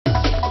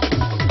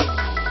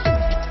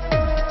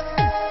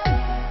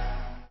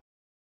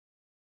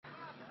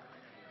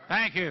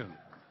Thank you.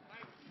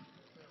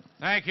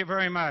 Thank you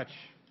very much.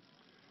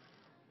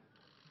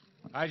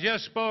 I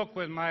just spoke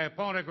with my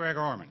opponent, Greg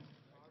Orman.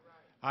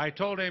 I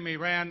told him he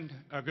ran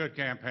a good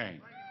campaign.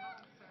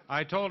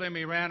 I told him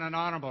he ran an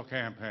honorable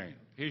campaign.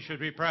 He should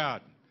be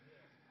proud.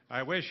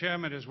 I wish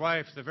him and his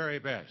wife the very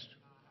best.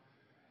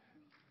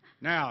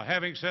 Now,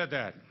 having said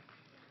that,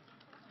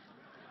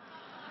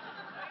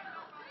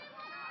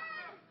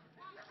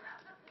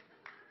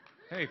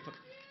 hey,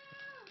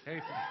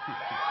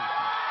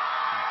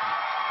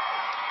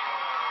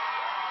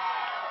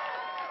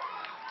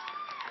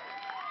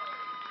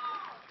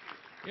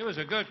 it was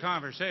a good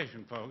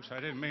conversation, folks. I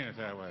didn't mean it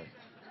that way.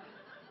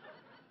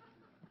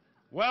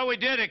 Well, we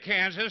did it,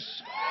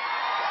 Kansas.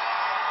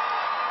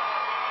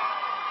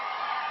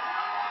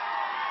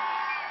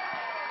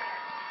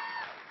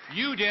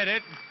 You did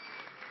it.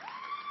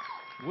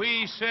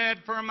 We said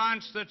for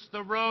months that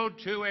the road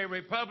to a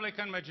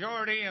Republican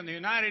majority in the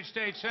United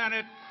States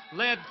Senate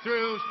led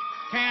through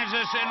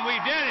Kansas, and we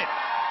did it.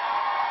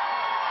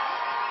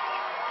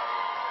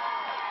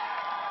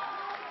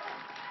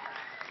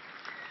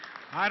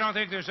 I don't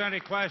think there's any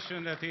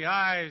question that the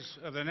eyes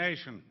of the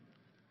nation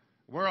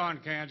were on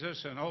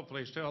Kansas, and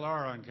hopefully still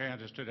are on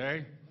Kansas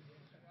today.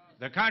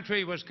 The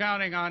country was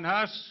counting on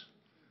us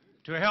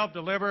to help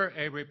deliver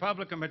a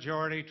Republican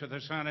majority to the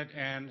Senate,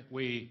 and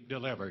we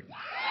delivered.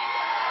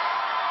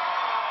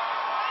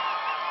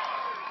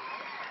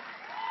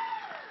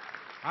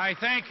 I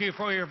thank you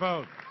for your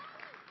vote.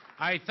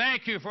 I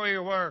thank you for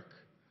your work.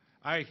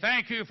 I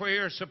thank you for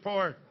your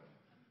support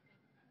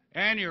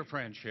and your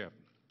friendship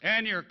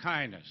and your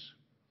kindness.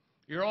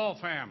 You're all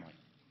family.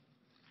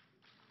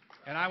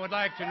 And I would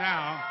like to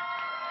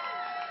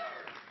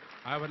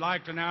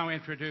now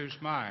introduce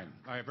mine,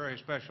 my very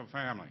special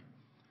family.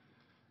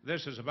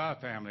 This is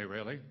about family,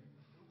 really,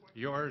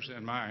 yours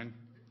and mine.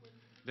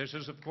 This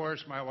is, of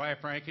course, my wife,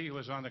 Frankie, who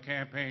was on the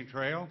campaign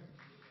trail.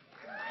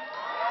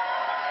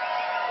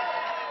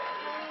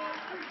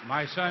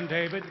 My son,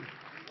 David.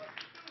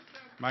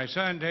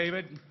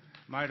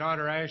 My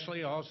daughter,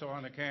 Ashley, also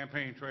on the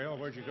campaign trail.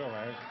 Where'd you go,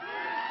 Ash?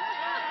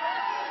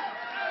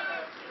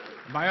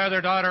 My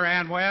other daughter,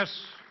 Ann West,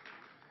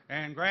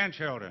 and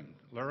grandchildren,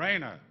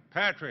 Lorena,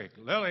 Patrick,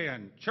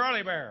 Lillian,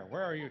 Charlie Bear.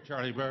 Where are you,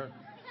 Charlie Bear?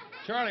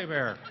 Charlie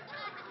Bear.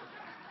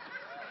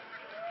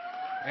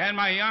 And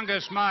my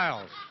youngest,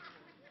 Miles,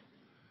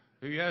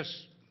 who,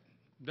 yes,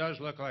 does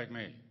look like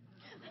me,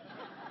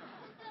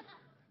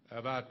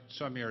 about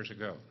some years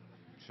ago.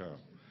 So,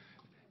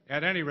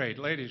 at any rate,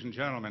 ladies and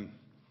gentlemen,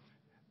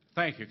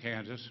 thank you,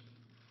 Kansas.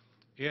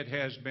 It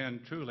has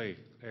been truly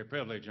a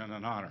privilege and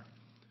an honor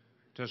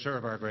to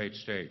serve our great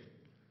state,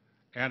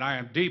 and I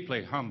am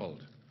deeply humbled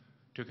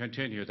to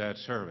continue that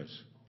service.